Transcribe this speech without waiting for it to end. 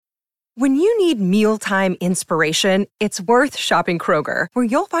When you need mealtime inspiration, it's worth shopping Kroger, where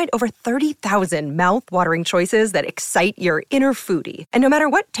you'll find over 30,000 mouth-watering choices that excite your inner foodie. And no matter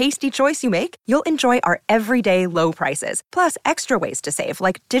what tasty choice you make, you'll enjoy our everyday low prices, plus extra ways to save,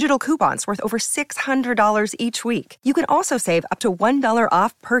 like digital coupons worth over $600 each week. You can also save up to $1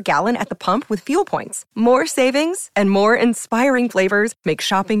 off per gallon at the pump with fuel points. More savings and more inspiring flavors make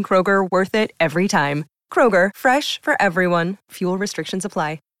shopping Kroger worth it every time. Kroger, fresh for everyone. Fuel restrictions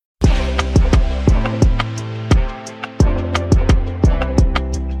apply.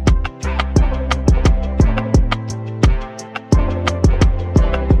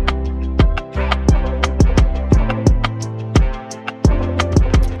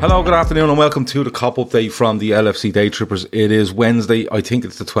 Hello, good afternoon and welcome to the Klopp update from the LFC Day Trippers. It is Wednesday, I think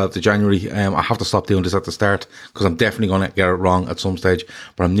it's the 12th of January. I have to stop doing this at the start because I'm definitely going to get it wrong at some stage,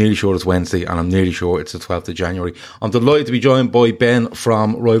 but I'm nearly sure it's Wednesday and I'm nearly sure it's the 12th of January. I'm delighted to be joined by Ben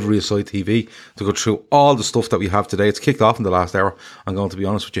from Rivalry Aside TV to go through all the stuff that we have today. It's kicked off in the last hour, I'm going to be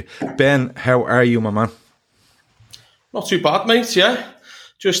honest with you. Ben, how are you, my man? Not too bad, mate, yeah.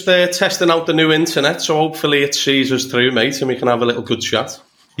 Just testing out the new internet, so hopefully it sees us through, mate, and we can have a little good chat.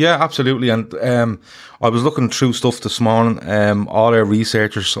 Yeah, absolutely. And I was looking through stuff this morning. All our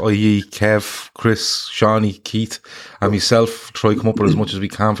researchers, i.e. Kev, Chris, Shawnee, Keith and myself, try to come up with as much as we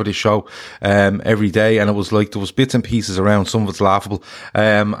can for this show every day. And it was like there was bits and pieces around. Some of it's laughable.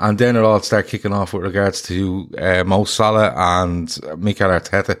 And then it all started kicking off with regards to Mo Salah and Mikel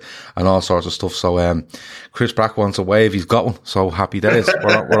Arteta and all sorts of stuff. So Chris Brack wants a wave. He's got one. So happy days.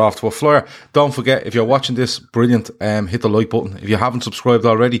 We're off to a flyer. Don't forget, if you're watching this, brilliant, hit the like button. If you haven't subscribed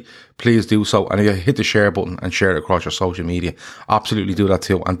already, please do so. And if you hit the share button and share it across your social media, absolutely do that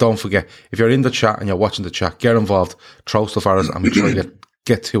too. And don't forget, if you're in the chat and you're watching the chat, get involved, throw stuff at us, and we'll try to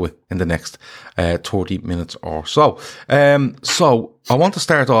get to it in the next 30 minutes or so. So I want to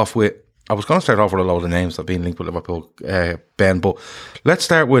start off with, I was going to start off with a load of names that have been linked with Liverpool, Ben, but let's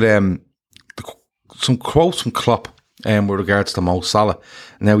start with some quotes from Klopp with regards to Mo Salah.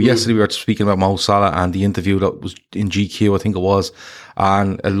 Now, yesterday we were speaking about Mo Salah and the interview that was in GQ, I think it was,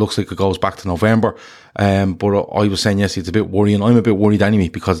 and it looks like it goes back to November. But I was saying yesterday it's a bit worrying. I'm a bit worried anyway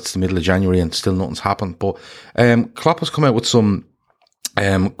because it's the middle of January and still nothing's happened. But Klopp has come out with some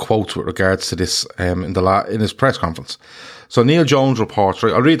quotes with regards to this in his press conference. So Neil Jones reports,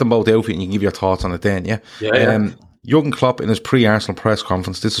 right? I'll read them both out for you and you can give your thoughts on it then, yeah? Yeah. Jurgen Klopp in his pre-Arsenal press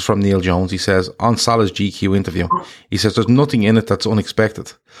conference, this is from Neil Jones, he says, on Salah's GQ interview, he says, there's nothing in it that's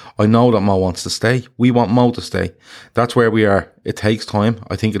unexpected. I know that Mo wants to stay. We want Mo to stay. That's where we are. It takes time.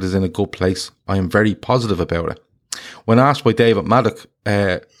 I think it is in a good place. I am very positive about it. When asked by David Maddock,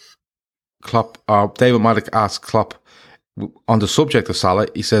 David Maddock asked Klopp on the subject of Salah,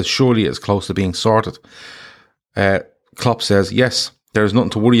 he says, surely it's close to being sorted. Klopp says, yes. There is nothing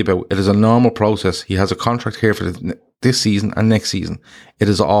to worry about. It is a normal process. He has a contract here for this season and next season. It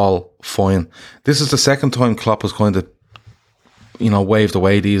is all fine. This is the second time Klopp has kind of, waved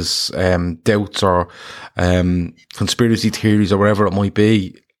away these doubts or conspiracy theories or whatever it might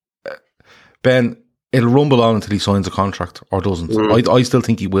be. Ben, it'll rumble on until he signs a contract or doesn't. I still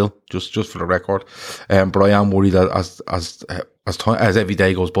think he will, just for the record. But I am worried that as every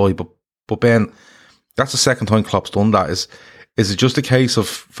day goes by. But Ben, that's the second time Klopp's done that. Is it just a case of,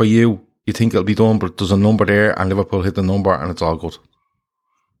 for you think it'll be done, but there's a number there and Liverpool hit the number and it's all good?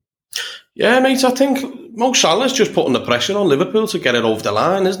 Yeah, mate, I think Mo Salah's just putting the pressure on Liverpool to get it over the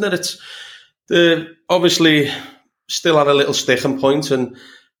line, isn't it? It's obviously still at a little sticking point and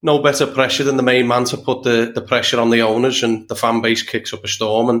no better pressure than the main man to put the pressure on the owners, and the fan base kicks up a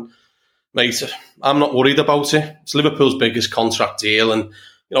storm. And, mate, I'm not worried about it. It's Liverpool's biggest contract deal and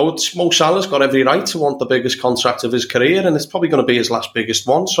Mo Salah's got every right to want the biggest contract of his career, and it's probably going to be his last biggest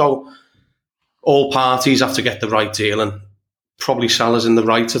one. So all parties have to get the right deal, and probably Salah's in the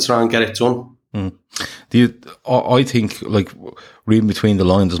right to try and get it done. I think, like, reading between the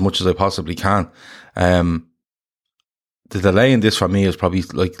lines as much as I possibly can, the delay in this for me is probably,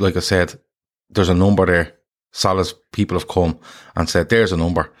 like I said, there's a number there. Salah's people have come and said, there's a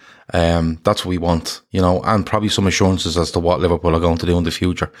number. That's what we want, and probably some assurances as to what Liverpool are going to do in the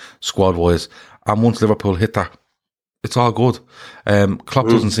future, squad-wise. And once Liverpool hit that, it's all good. Klopp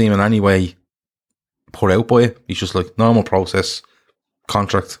doesn't seem in any way put out by it. He's just like, normal process,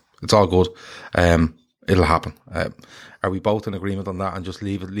 contract, it's all good. It'll happen. Are we both in agreement on that and just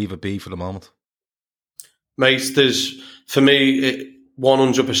leave it be for the moment? Mate, for me,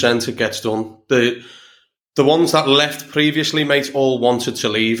 100% it gets done. The ones that left previously, mate, all wanted to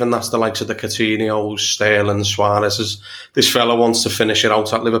leave, and that's the likes of the Coutinho's, Sterling, Suarez. This fella wants to finish it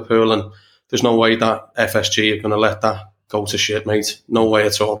out at Liverpool, and there's no way that FSG are going to let that go to shit, mate. No way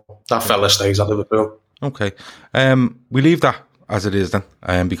at all. That fella stays at Liverpool. Okay. We leave that as it is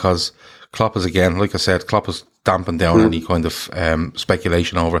then, because Klopp is, again, like I said, Klopp has dampened down any kind of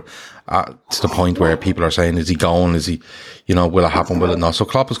speculation over it, to the point where people are saying, is he going? Is he, will it happen? Will it not? So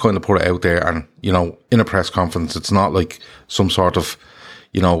Klopp has kind of put it out there, and, in a press conference, it's not like some sort of,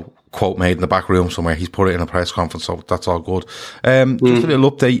 quote made in the back room somewhere. He's put it in a press conference, so that's all good. Just a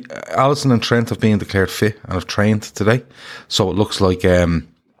little update. Alisson and Trent have been declared fit and have trained today. So it looks like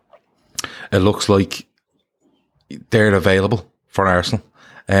they're available for Arsenal.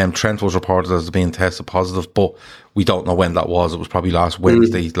 Trent was reported as being tested positive, but we don't know when that was. It was probably last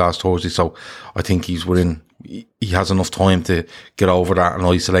Wednesday, last Thursday. So I think he has enough time to get over that and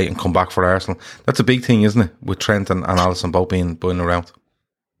isolate and come back for Arsenal. That's a big thing, isn't it? With Trent and Alisson both being around.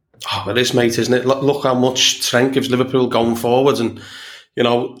 Oh, it is, mate, isn't it? Look how much Trent gives Liverpool going forwards. And,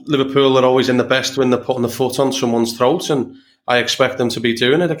 Liverpool are always in the best when they're putting the foot on someone's throat. And I expect them to be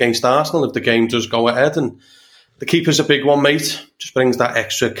doing it against Arsenal if the game does go ahead. And the keeper's a big one, mate. Just brings that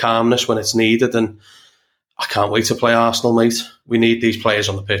extra calmness when it's needed. And I can't wait to play Arsenal, mate. We need these players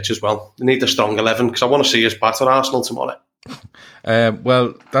on the pitch as well. We need the strong 11 because I want to see us batter Arsenal tomorrow.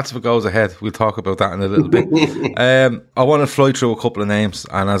 Well, that's if it goes ahead. We'll talk about that in a little bit. I want to fly through a couple of names,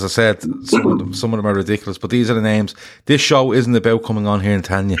 and as I said, some of them are ridiculous, but these are the names. This show isn't about coming on here and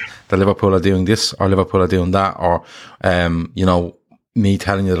telling you that Liverpool are doing this or Liverpool are doing that, or me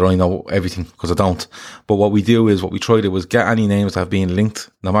telling you that I know everything, because I don't. But what we try to do is get any names that have been linked,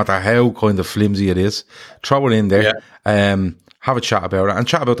 no matter how kind of flimsy it is, throw it in there. Have a chat about it and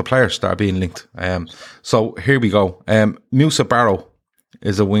chat about the players that are being linked. So here we go. Musa Barrow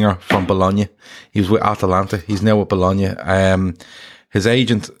is a winger from Bologna. He was with Atalanta. He's now with Bologna. His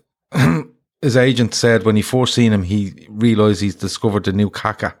agent said when he first seen him, he realised he's discovered the new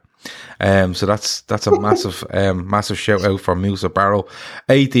Kaka. So that's a massive shout out for Musa Barrow.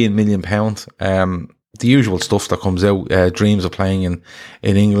 £18 million. The usual stuff that comes out, dreams of playing in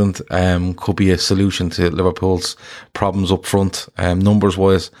England, could be a solution to Liverpool's problems up front, numbers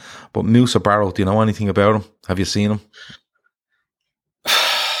wise. But Musa Barrow, do you know anything about him? Have you seen him?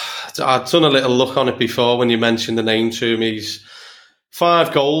 I'd done a little look on it before when you mentioned the name to me. He's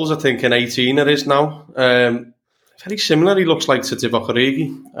 5 goals, I think, in 18 it is now. Very similar, he looks like, to Divock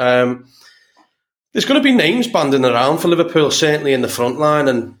Origi. There's going to be names banding around for Liverpool, certainly in the front line,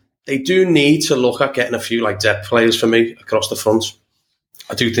 and they do need to look at getting a few depth players for me across the front.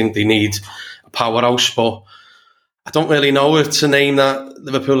 I do think they need a powerhouse, but I don't really know if it's a name that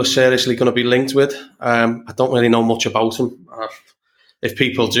Liverpool are seriously going to be linked with. I don't really know much about him. If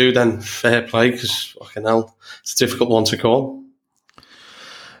people do, then fair play, because fucking hell, it's a difficult one to call.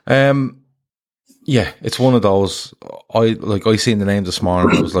 Yeah, it's one of those. I seen the name this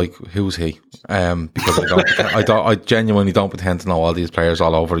morning. I was like, "Who's he?" Because I genuinely don't pretend to know all these players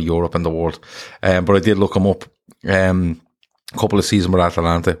all over Europe and the world. But I did look him up. A couple of seasons with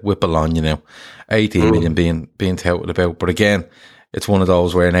Atalanta, with Bologna now, 18 million being touted about. But again, it's one of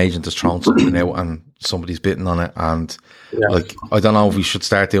those where an agent has thrown something out and somebody's bidding on it. And I don't know if we should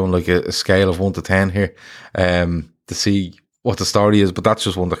start doing a scale of 1 to 10 here, to see what the story is, but that's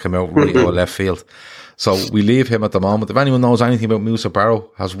just one that came out right out of left field. So we leave him at the moment. If anyone knows anything about Musa Barrow,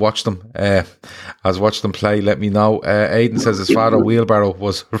 has watched them play, let me know. Aidan says his father, Wheelbarrow,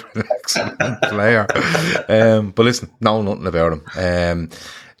 was an excellent player. But listen, know nothing about him.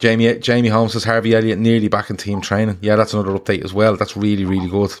 Jamie Holmes says Harvey Elliott nearly back in team training. Yeah, that's another update as well. That's really, really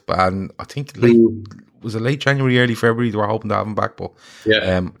good. And I think late January, early February, they were hoping to have him back, but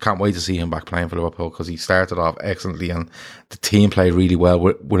can't wait to see him back playing for Liverpool, because he started off excellently and the team played really well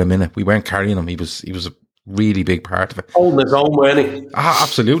with him in it. We weren't carrying him. He was a really big part of it. Holding his own, weren't he?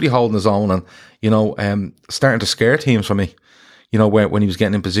 Absolutely holding his own, and starting to scare teams for me. When he was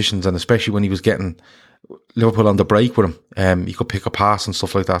getting in positions, and especially when he was getting Liverpool on the break with him, he could pick a pass and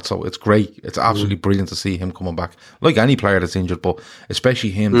stuff like that. So it's great. It's absolutely brilliant to see him coming back. Like any player that's injured, but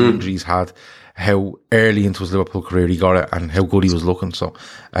especially him, the injuries had, how early into his Liverpool career he got it, and how good he was looking. So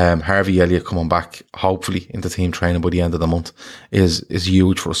Harvey Elliott coming back, hopefully into team training by the end of the month, is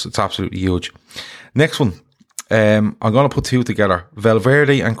huge for us. It's absolutely huge. Next one, I'm going to put two together: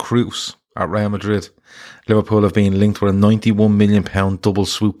 Valverde and Cruz at Real Madrid. Liverpool have been linked with a £91 million double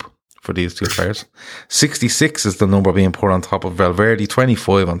swoop for these two players. 66 is the number being put on top of Valverde,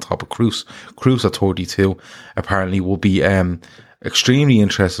 25 on top of Cruz. Cruz at 32 apparently will be extremely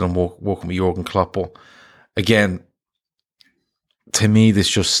interested in working with Jurgen Klopp. But again, to me, this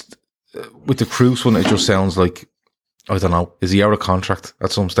just, with the Cruz one, it just sounds like, I don't know, is he out of contract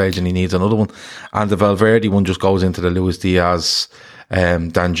at some stage and he needs another one? And the Valverde one just goes into the Luis Diaz,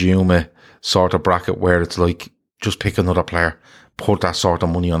 Danjuma sort of bracket, where it's like, just pick another player, put that sort of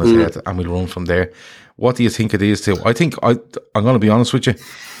money on his head, and we'll run from there. What do you think it is, too? I'm going to be honest with you.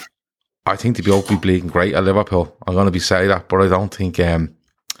 I think they'd be bleeding great at Liverpool. I'm going to be saying that, but I don't think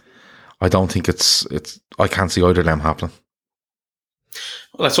it's. I can't see either of them happening.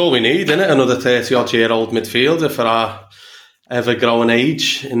 Well, that's all we need, isn't it? Another 30-odd-year-old midfielder for our ever-growing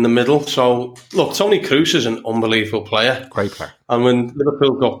age in the middle. So, look, Toni Kroos is an unbelievable player. Great player. And when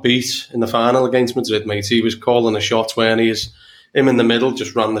Liverpool got beat in the final against Madrid, mate, he was calling the shots when him in the middle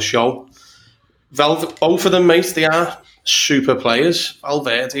just ran the show. Both of them, mate, they are super players.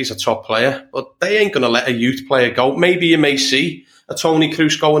 Valverde's a top player, but they ain't going to let a youth player go. Maybe you may see a Toni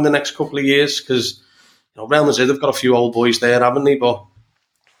Kroos go in the next couple of years because Real Madrid have got a few old boys there, haven't they? But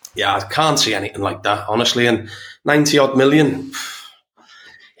yeah, I can't see anything like that, honestly. And 90-odd million,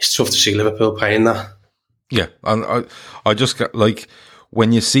 it's tough to see Liverpool paying that. Yeah, and I just get, like,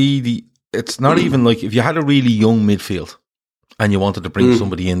 when you see it's not even like if you had a really young midfield and you wanted to bring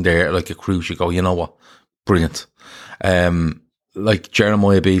somebody in there like a Kroos, you go, you know what, brilliant. Like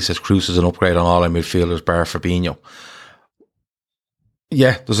Jeremiah B says, Kroos is an upgrade on all our midfielders, bar Fabinho.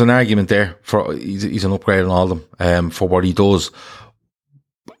 Yeah, there's an argument there for he's an upgrade on all of them for what he does.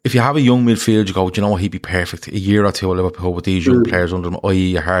 If you have a young midfield, you go, do you know what, he'd be perfect. A year or two at Liverpool with these young players under him,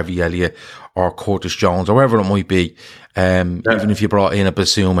 i.e. Harvey Elliott or Curtis Jones, or whatever it might be. Even if you brought in a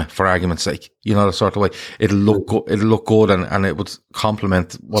Basuma, for argument's sake, the sort of way, it'll look good and it would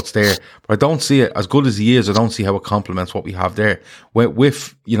complement what's there. But I don't see it, as good as he is, I don't see how it complements what we have there. With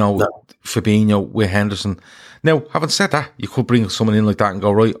Fabinho, with Henderson. Now, having said that, you could bring someone in like that and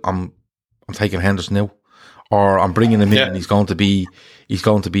go, right, I'm taking Henderson now. Or I'm bringing him in and he's going to be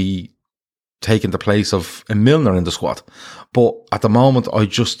taking the place of a Milner in the squad. But at the moment, it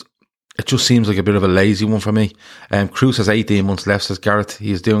just seems like a bit of a lazy one for me. Kroos has 18 months left, says Garrett.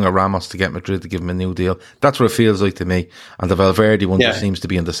 He's doing a Ramos to get Madrid to give him a new deal. That's what it feels like to me. And the Valverde one just seems to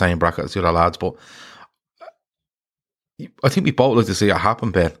be in the same bracket as the other lads. But I think we both like to see it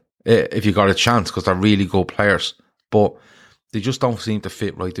happen, Ben, if you got a chance, because they're really good players. But they just don't seem to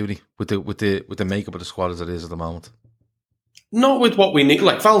fit right, do they? With the makeup of the squad as it is at the moment. Not with what we need.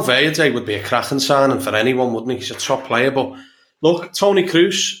 Like Valverde would be a cracking signing for anyone, wouldn't he? He's a top player. But look, Toni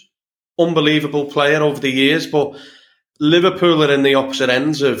Kroos, unbelievable player over the years. But Liverpool are in the opposite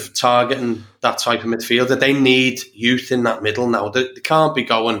ends of targeting that type of midfielder. They need youth in that middle now. They can't be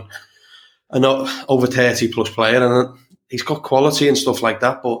going an over 30 plus player. And he's got quality and stuff like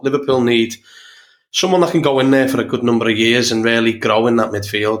that. But Liverpool need someone that can go in there for a good number of years and really grow in that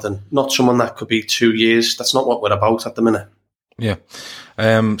midfield, and not someone that could be 2 years. That's not what we're about at the minute. Yeah.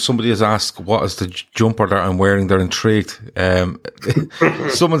 Somebody has asked, what is the jumper that I'm wearing? They're intrigued.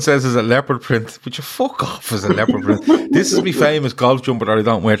 Someone says it's a leopard print. Would you fuck off as a leopard print? This is my famous golf jumper that I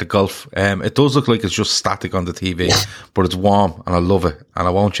don't wear to golf. It does look like it's just static on the TV, but it's warm and I love it, and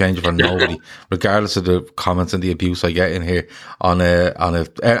I won't change it for nobody, regardless of the comments and the abuse I get in here on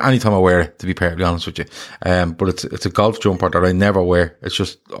anytime I wear it, to be perfectly honest with you. But it's a golf jumper that I never wear. It's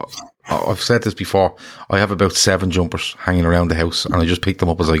just, I've said this before, I have about 7 jumpers hanging around the house, and I just pick them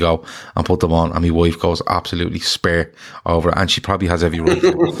up as I go and put them on, and my wife goes absolutely spare over it, and she probably has every right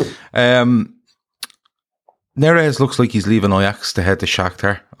to. Neres looks like he's leaving Ajax to head to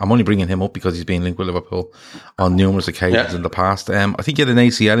Shakhtar. I'm only bringing him up because he's been linked with Liverpool on numerous occasions in the past. I think he had an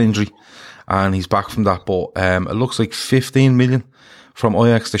ACL injury and he's back from that, but it looks like 15 million from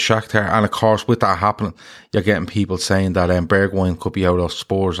Ajax to Shakhtar, and of course with that happening, you're getting people saying that Bergwijn could be out of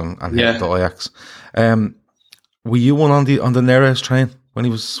Spurs and head to Ajax. Were you one on the Neres train when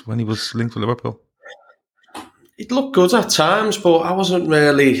he was linked to Liverpool? It looked good at times, but I wasn't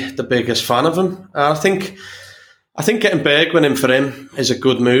really the biggest fan of him. I think getting Bergwijn in for him is a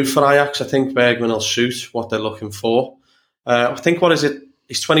good move for Ajax. I think Bergwijn will suit what they're looking for. I think, what is it?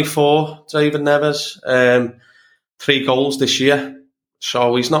 He's 24, David Neves. 3 goals this year.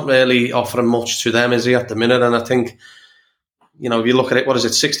 So he's not really offering much to them, is he, at the minute? And I think, if you look at it, what is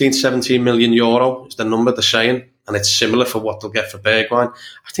it, 16, 17 million euro is the number they're saying, and it's similar for what they'll get for Bergwijn.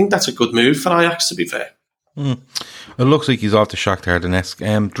 I think that's a good move for Ajax, to be fair. It looks like he's off to Shakhtar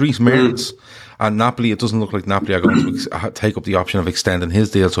Donetsk. Dries Mertens and Napoli, it doesn't look like Napoli are going to take up the option of extending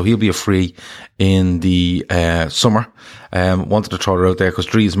his deal, so he'll be a free in the summer. Wanted to throw it out there because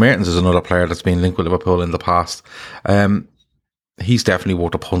Dries Mertens is another player that's been linked with Liverpool in the past. He's definitely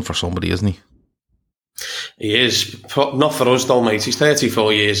worth a punt for somebody, isn't he? He is. Not for us though, mate. He's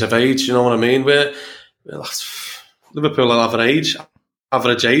 34 years of age, you know what I mean? Liverpool will have an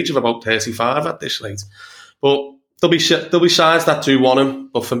average age of about 35 at this rate. But there'll be sides that do want him.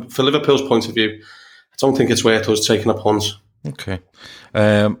 But for Liverpool's point of view, I don't think it's worth us taking a punt. Okay.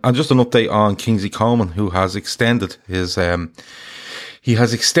 And just an update on Kingsley Coman, who has extended his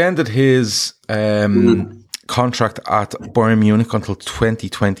contract at Bayern Munich until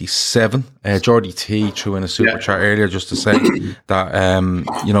 2027. Jordy T threw in a super chat earlier just to say that,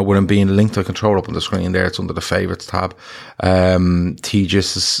 with him being linked to a control up on the screen there, it's under the favourites tab. T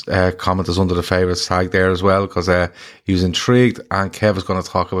just comment is under the favourites tag there as well, because he was intrigued, and Kev is going to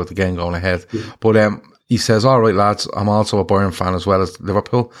talk about the game going ahead. But he says, all right, lads, I'm also a Bayern fan as well as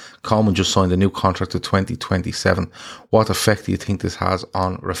Liverpool. Coleman just signed a new contract to 2027. What effect do you think this has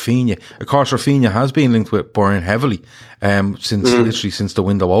on Rafinha? Of course, Rafinha has been linked with Bayern heavily since the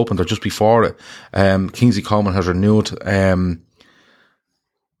window opened, or just before it. Kingsley Coleman has renewed.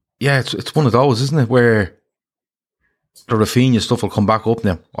 It's one of those, isn't it, where the Rafinha stuff will come back up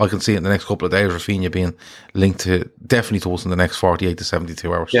now. I can see it in the next couple of days, Rafinha being linked definitely to us in the next 48 to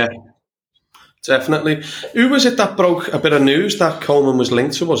 72 hours. Yeah. Definitely. Who was it that broke a bit of news that Coleman was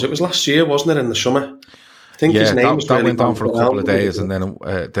linked to us? It was last year, wasn't it, in the summer? I think his name was really went on for a couple of days, and then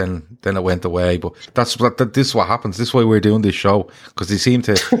it went away. But this is what happens. This is why we're doing this show, because we seem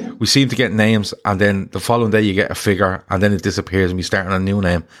to get names, and then the following day you get a figure, and then it disappears, and we start on a new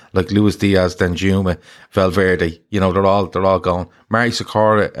name like Luis Diaz, then Juma, Valverde. They're all gone. Mari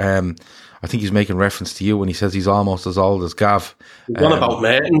Sakura. I think he's making reference to you when he says he's almost as old as Gav. What about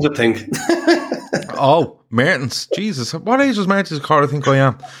Mertens, I think? Oh, Mertens. Jesus. What age was Martin Sakura? I think I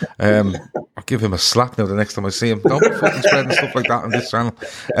am. I'll give him a slap now the next time I see him. Don't be fucking spreading stuff like that on this channel.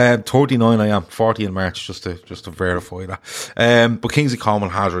 39 I am. 40 in March, just to verify that. But Kingsley Coman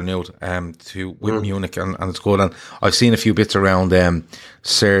has renewed with Munich, and it's good. And I've seen a few bits around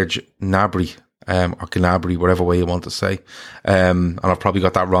Serge Gnabry, or Gnabry, whatever way you want to say. And I've probably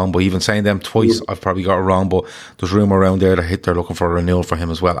got that wrong, but even saying them twice, I've probably got it wrong. But there's rumour around there that they're looking for a renewal for him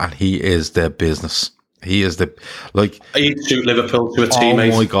as well, and he is the business. He is he'd suit Liverpool to a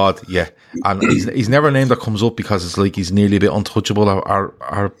teammate. Oh my God, yeah. And he's never a name that comes up because it's like he's nearly a bit untouchable or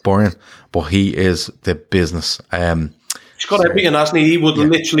Bayern, but he is the business. He's got everything, hasn't he? He would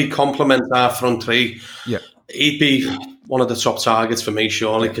literally complement our front three. Yeah. He'd be one of the top targets for me,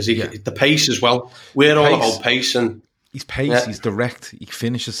 surely, because the pace as well. We're all about pace, and he's pace. He's direct. He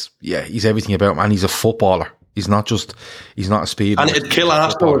finishes. Yeah, he's everything about him, and he's a footballer. He's not a speed. And it'd kill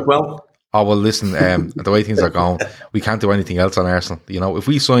Arsenal as well. Oh, well, listen, the way things are going, we can't do anything else on Arsenal. If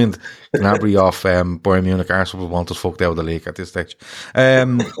we signed Gnabry off Bayern Munich, Arsenal would want us fucked out of the league at this stage.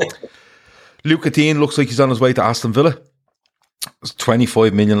 Luca Dean looks like he's on his way to Aston Villa. It's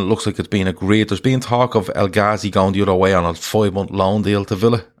 25 million. It looks like it's been agreed. There's been talk of El Ghazi going the other way on a 5-month loan deal to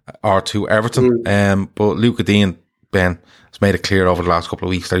Villa or to Everton. But Luca Dean, Ben, has made it clear over the last couple of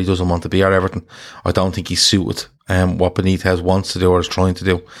weeks that he doesn't want to be at Everton. I don't think he's suited what Benitez wants to do or is trying to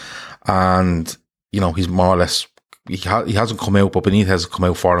do. And, he's more or less, he hasn't come out, but Benitez has come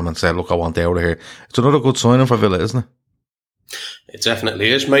out for him and said, look, I want out of here. It's another good signing for Villa, isn't it? It definitely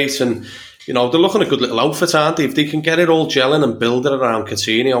is, mate. And, they're looking a good little outfit, aren't they? If they can get it all gelling and build it around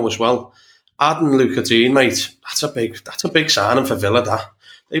Coutinho as well. Adding Luca Dean, mate, that's a big signing for Villa, that.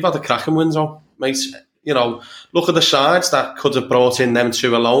 They've had a cracking window, mate. Look at the sides that could have brought in them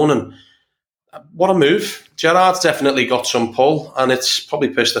two alone, and what a move. Gerrard's definitely got some pull, and it's probably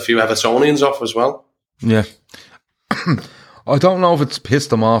pissed a few Evertonians off as well. Yeah. I don't know if it's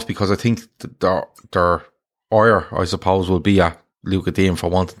pissed them off, because I think their ire, I suppose, will be at Luca Dean for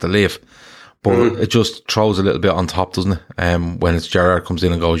wanting to leave. But it just throws a little bit on top, doesn't it? When it's Gerrard comes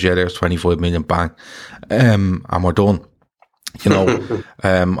in and goes, yeah, there's 25 million, bang. And we're done.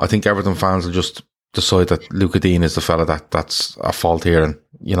 I think Everton fans will just decide that Luca Dean is the fella that's at fault here, and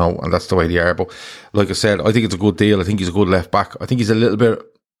and that's the way they are. But like I said, I think it's a good deal. I think he's a good left back. I think he's a little bit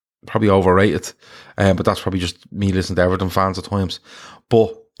probably overrated, but that's probably just me listening to Everton fans at times.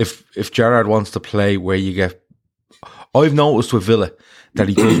 But if Gerrard wants to play where you get, I've noticed with Villa that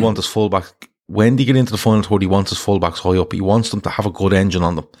he does want his fullback. When they get into the final third, he wants his fullbacks high up. He wants them to have a good engine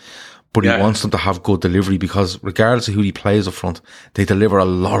on them, but he wants them to have good delivery, because regardless of who he plays up front, they deliver a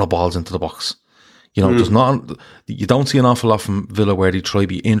lot of balls into the box. There's not, you don't see an awful lot from Villa where they try to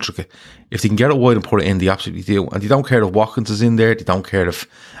be intricate. If they can get it wide and put it in, they absolutely do. And they don't care if Watkins is in there. They don't care if,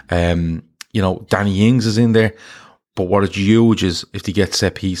 Danny Ings is in there. But what is huge is if they get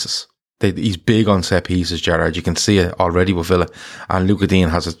set pieces. He's big on set pieces, Gerrard. You can see it already with Villa. And Luca Dean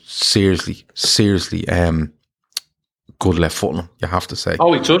has a seriously, good left foot on him, you have to say.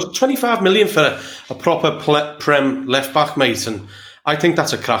 Oh, he does. 25 million for a proper Prem left back, mate. And I think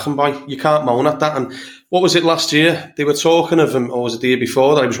that's a cracking buy. You can't moan at that. And what was it last year? They were talking of him, or was it the year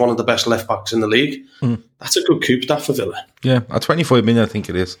before, that he was one of the best left backs in the league. That's a good coup, that, for Villa. Yeah, at 25 million, I think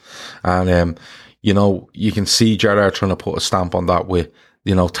it is. And, you know, you can see Gerrard trying to put a stamp on that with,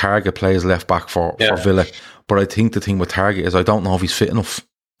 you know, Target plays left back for Villa. But I think the thing with Target is I don't know if he's fit enough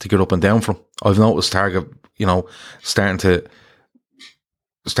to get up and down from. I've noticed Target, you know, starting to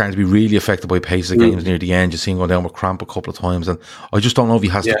be really affected by pace of games near the end. You see him go down with cramp a couple of times, and I just don't know if he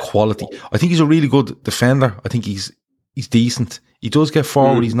has the quality. I think he's a really good defender. I think he's decent. He does get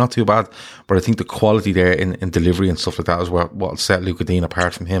forward. He's not too bad, but I think the quality there in delivery and stuff like that is what'll set Luca Dean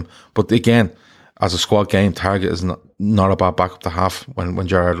apart from him. But again, as a squad game, Target is not a bad backup to have when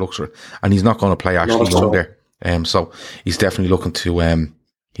Gerrard looks for it, and he's not going to play Ashley Young there. So he's definitely looking to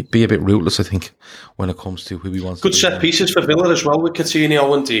he'd be a bit ruthless, I think, when it comes to who he wants. Good set pieces for Villa as well with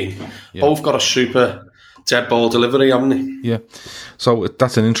Coutinho and Dean. Both got a super dead ball delivery, haven't they? Yeah. So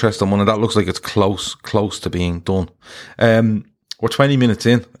that's an interesting one, and that looks like it's close to being done. We're 20 minutes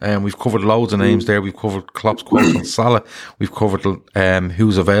in, and we've covered loads of names there. We've covered Klopp's quotes on Salah. We've covered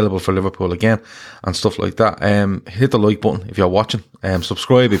who's available for Liverpool again and stuff like that. Hit the like button if you're watching.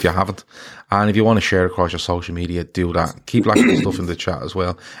 Subscribe if you haven't. And if you want to share across your social media, do that. Keep lacking stuff in the chat as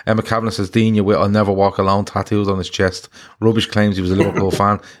well. Emma Kavanagh says, Dean, you will. I'll never walk alone. Tattoos on his chest. Rubbish claims he was a Liverpool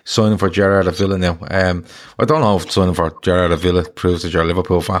fan. Signing for Gerrard at Villa now. I don't know if signing for Gerrard at Villa proves that you're a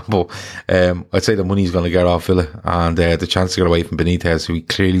Liverpool fan, but I'd say the money's going to get off Villa, and the chance to get away from Benitez, who he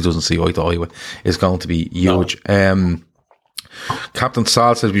clearly doesn't see eye to eye with, is going to be huge. No. Captain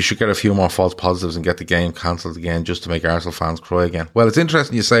Sal says we should get a few more false positives and get the game cancelled again just to make Arsenal fans cry again. Well, it's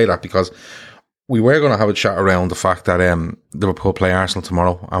interesting you say that, because we were going to have a chat around the fact that Liverpool play Arsenal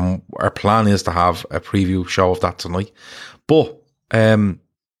tomorrow, and our plan is to have a preview show of that tonight. But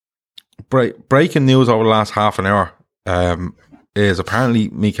breaking news over the last half an hour is apparently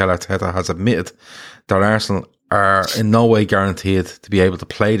Mikel Arteta has admitted that Arsenal are in no way guaranteed to be able to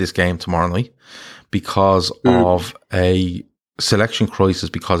play this game tomorrow night because of a selection crisis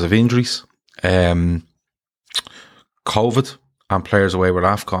because of injuries, COVID, and players away with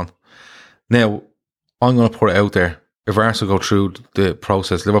AFCON. Now, I'm going to put it out there. If Arsenal go through the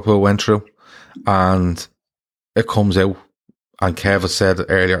process Liverpool went through, and it comes out, and Kev has said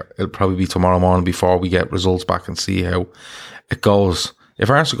earlier, it'll probably be tomorrow morning before we get results back and see how it goes. If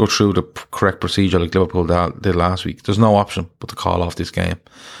Arsenal go through the correct procedure like Liverpool did last week, there's no option but to call off this game.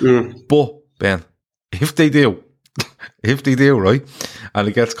 But, Ben, if they do, right, and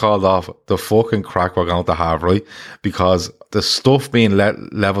it gets called off, the fucking crack we're going to have, right? Because the stuff being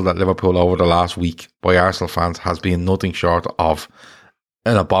levelled at Liverpool over the last week by Arsenal fans has been nothing short of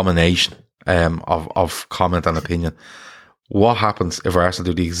an abomination of comment and opinion. What happens if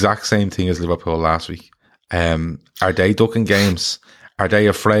Arsenal do the exact same thing as Liverpool last week? Are they ducking games? Are they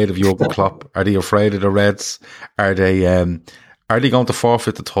afraid of Jurgen Klopp? Are they afraid of the Reds? Are they going to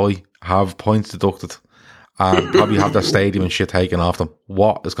forfeit the tie, have points deducted, and probably have their stadium and shit taken off them?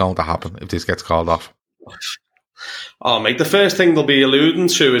 What is going to happen if this gets called off? Oh, mate, the first thing they'll be alluding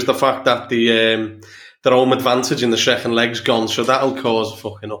to is the fact that their home advantage in the second leg's gone, so that'll cause a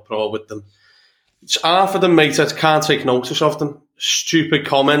fucking uproar with them. It's half of them, mate, I can't take notice of them. Stupid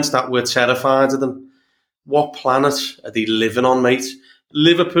comments that we're terrified of them. What planet are they living on, mate?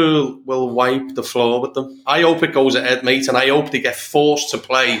 Liverpool will wipe the floor with them. I hope it goes ahead, mate, and I hope they get forced to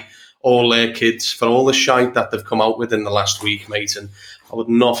play all their kids for all the shite that they've come out with in the last week, mate. And I would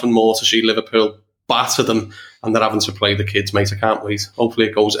nothing more to see Liverpool batter them, and they're having to play the kids, mate. I can't wait. Hopefully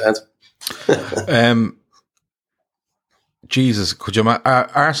it goes ahead. Jesus, could you imagine?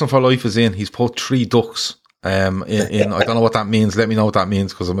 Arsenal for Life is in. He's put 3 ducks in. I don't know what that means. Let me know what that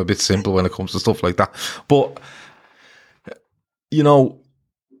means, because I'm a bit simple when it comes to stuff like that. But, you know,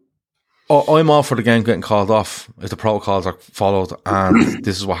 I'm all for the game getting called off if the protocols are followed, and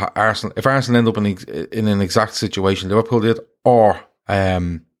this is what Arsenal. If Arsenal end up in an exact situation Liverpool did, or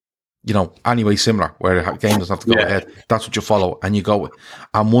you know, anyway similar, where the game doesn't have to go ahead, that's what you follow and you go with.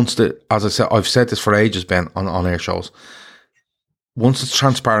 And once as I said, I've said this for ages, Ben, on air shows. Once it's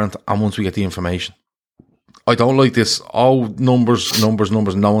transparent and once we get the information, I don't like this. Oh, numbers. No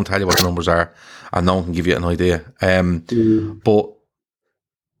one tell you what the numbers are, and no one can give you an idea. But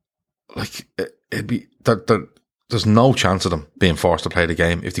like, it'd be that there's no chance of them being forced to play the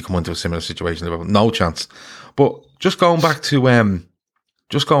game if they come into a similar situation. No chance. But just going back to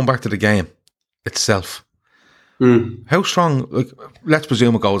the game itself. How strong? Like, let's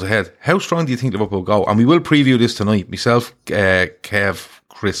presume it goes ahead. How strong do you think Liverpool go? And we will preview this tonight. Myself, Kev,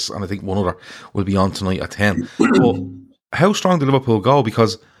 Chris, and I think one other will be on tonight at 10. But how strong do Liverpool go?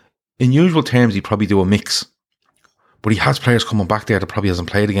 Because in usual terms, he'd probably do a mix. But he has players coming back there that probably hasn't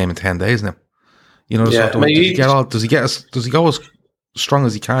played a game in 10 days now. You know, does he go as strong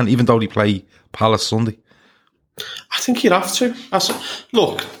as he can, even though he play Palace Sunday? I think he'd have to.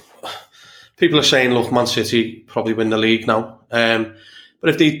 Look, people are saying, look, Man City probably win the league now. But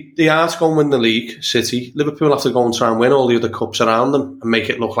if they are to go and win the league, City, Liverpool have to go and try and win all the other cups around them and make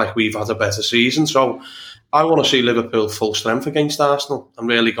it look like we've had a better season. So I want to see Liverpool full strength against Arsenal and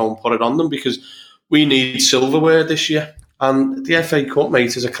really go and put it on them, because we need silverware this year. And the FA Cup,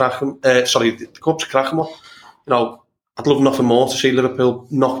 mate, is a cracking. The Cup's a cracking one. You know, I'd love nothing more to see Liverpool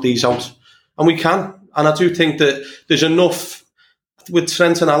knock these out, and we can. And I do think that there's enough. With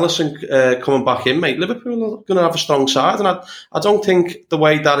Trent and Alisson coming back in, mate, Liverpool are going to have a strong side. And I don't think the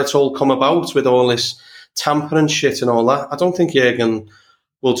way that it's all come about with all this tampering shit and all that, I don't think Jurgen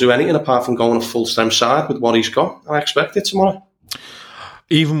will do anything apart from going a full-strength side with what he's got. I expect it tomorrow.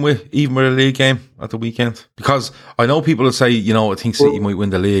 Even with a league game at the weekend? Because I know people will say, you know, I think City might win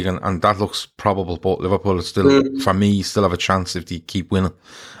the league, and that looks probable, but Liverpool is still, for me, still have a chance if they keep winning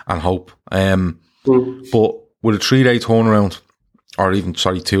and hope. But with a 3-day turnaround, or even,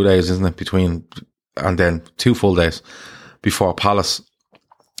 2 days, isn't it, between, and then 2 full days before Palace.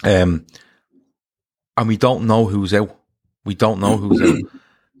 And we don't know who's out.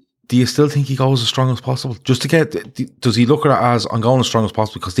 Do you still think he goes as strong as possible? Just to get, does he look at it as, I'm going as strong as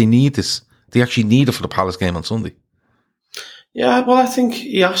possible because they need this? They actually need it for the Palace game on Sunday. Yeah, well, I think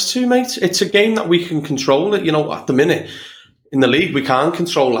he has to, mate. It's a game that we can control it. You know, at the minute, in the league, we can't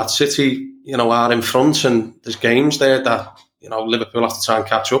control that. City, you know, are in front, and there's games there that, you know, Liverpool have to try and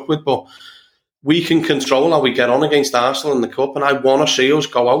catch up with, but we can control how we get on against Arsenal in the Cup, and I want to see us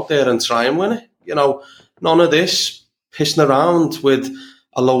go out there and try and win it. You know, none of this pissing around with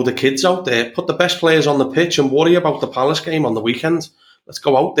a load of kids out there. Put the best players on the pitch and worry about the Palace game on the weekend. Let's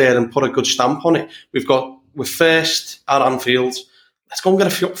go out there and put a good stamp on it. We're first at Anfield. Let's go and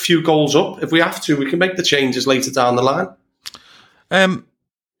get a few goals up. If we have to, we can make the changes later down the line.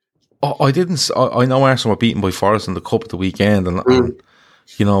 I know Arsenal were beaten by Forest in the Cup at the weekend, and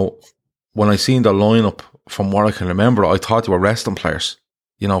you know, when I seen the lineup, from what I can remember, I thought they were resting players,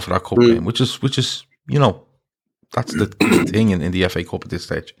 you know, for that Cup game, which is, you know, that's the thing in the FA Cup at this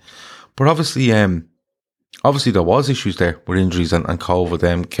stage. But obviously there was issues there with injuries and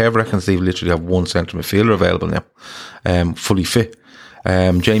COVID. Kev reckons they literally have one centre midfielder available now, fully fit.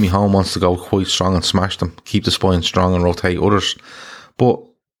 Jamie Holm wants to go quite strong and smash them, keep the spine strong and rotate others, but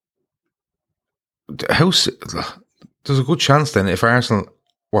there's a good chance then if Arsenal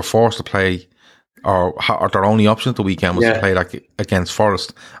were forced to play, or their only option at the weekend was to play like against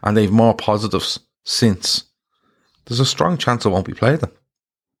Forest, and they've more positives since, there's a strong chance it won't be played then.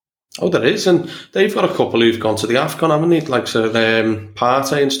 Oh, there is, and they've got a couple who've gone to the AFCON, haven't they? Like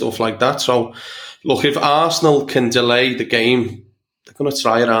Partey and stuff like that. So, look, if Arsenal can delay the game, they're going to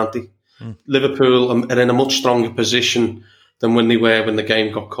try it, aren't they? Liverpool are in a much stronger position than when they were when the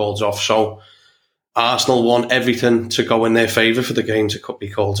game got called off. So Arsenal want everything to go in their favour for the game to be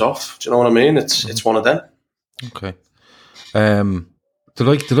called off. Do you know what I mean? It's one of them. Okay.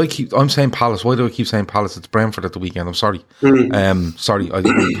 Did I keep? I'm saying Palace. Why do I keep saying Palace? It's Brentford at the weekend. I'm sorry. Sorry, I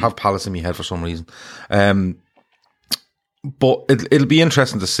have Palace in my head for some reason. But it'll be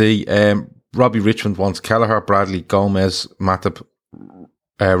interesting to see. Robbie Richmond wants Kelleher, Bradley, Gomez, Matip,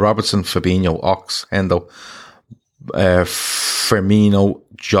 Robertson, Fabinho, Ox, Hendo, Firmino,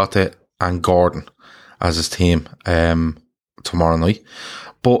 Jota, and Gordon as his team tomorrow night.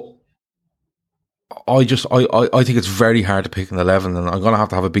 But I think it's very hard to pick an 11, and I'm going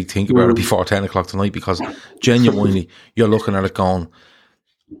to have a big think about it before 10 o'clock tonight, because genuinely you're looking at it going,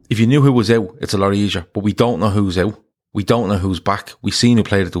 if you knew who was out, it's a lot easier, but we don't know who's out. We don't know who's back. We've seen who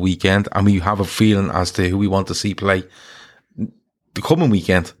played at the weekend, and we have a feeling as to who we want to see play the coming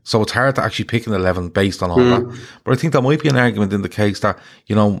weekend. So it's hard to actually pick an 11 based on all that. But I think there might be an argument in the case that,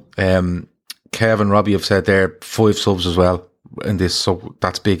 you know, Kev and Robbie have said they're 5 subs as well in this, so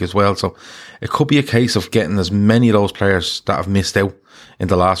that's big as well. So it could be a case of getting as many of those players that have missed out in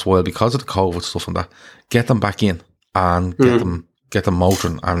the last while because of the COVID stuff and that, get them back in and get them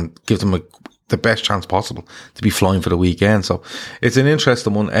motoring and give them the best chance possible to be flying for the weekend. So it's an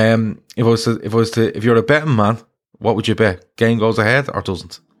interesting one. If you're a betting man, what would you bet? Game goes ahead or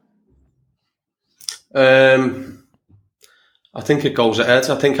doesn't? I think it goes ahead.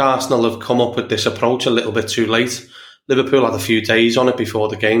 I think Arsenal have come up with this approach a little bit too late. Liverpool had a few days on it before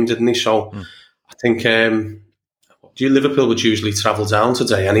the game, didn't they? So I think Liverpool would usually travel down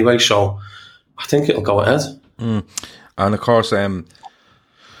today anyway. So I think it'll go ahead. And of course,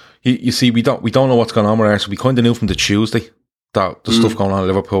 you see, we don't know what's going on with Arsenal. We kind of knew from the Tuesday that the stuff going on at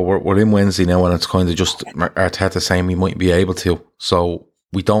Liverpool. We're in Wednesday now, and it's kind of just Arteta saying we might be able to. So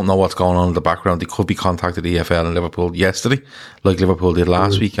we don't know what's going on in the background. They could be contacted EFL in Liverpool yesterday, like Liverpool did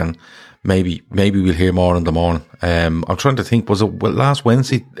last week, and maybe we'll hear more in the morning. I'm trying to think, was it last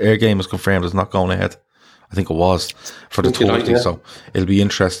Wednesday Air game was confirmed as not going ahead? I think it was for the Thursday, so it'll be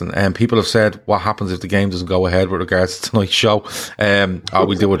interesting. People have said, what happens if the game doesn't go ahead with regards to tonight's show?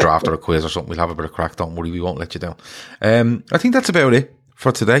 We'll do a draft or a quiz or something. We'll have a bit of crack. Don't worry, we won't let you down. I think that's about it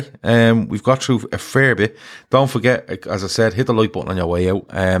for today. We've got through a fair bit. Don't forget, as I said, hit the like button on your way out.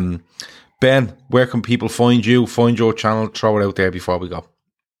 Ben, where can people find you, find your channel, throw it out there before we go?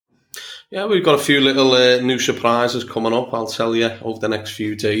 Yeah, we've got a few little new surprises coming up, I'll tell you, over the next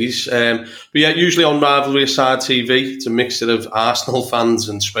few days. But yeah, usually on Rivalry Aside TV, it's a mixture of Arsenal fans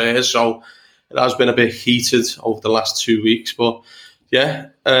and Spurs, so it has been a bit heated over the last 2 weeks. But yeah,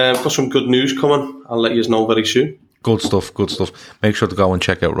 got some good news coming. I'll let you know very soon. Good stuff. Make sure to go and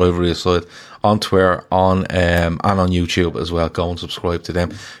check out Rivalry Aside on Twitter, and on YouTube as well. Go and subscribe to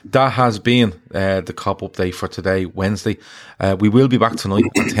them. That has been the COP update for today, Wednesday. We will be back tonight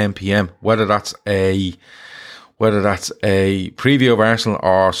at 10 p.m. Whether that's a preview of Arsenal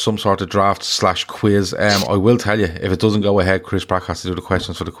or some sort of draft / quiz. I will tell you, if it doesn't go ahead, Chris Brack has to do the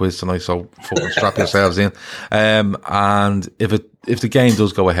questions for the quiz tonight, so fucking strap yourselves in. And if the game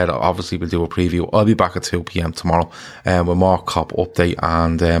does go ahead, obviously we'll do a preview. I'll be back at 2 p.m. tomorrow with more COP update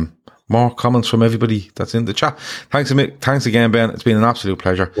and more comments from everybody that's in the chat. Thanks again, Ben. It's been an absolute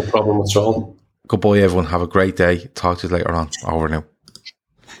pleasure. No problem at all. Goodbye, everyone. Have a great day. Talk to you later on. Over now.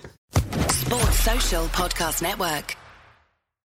 Sports Social Podcast Network.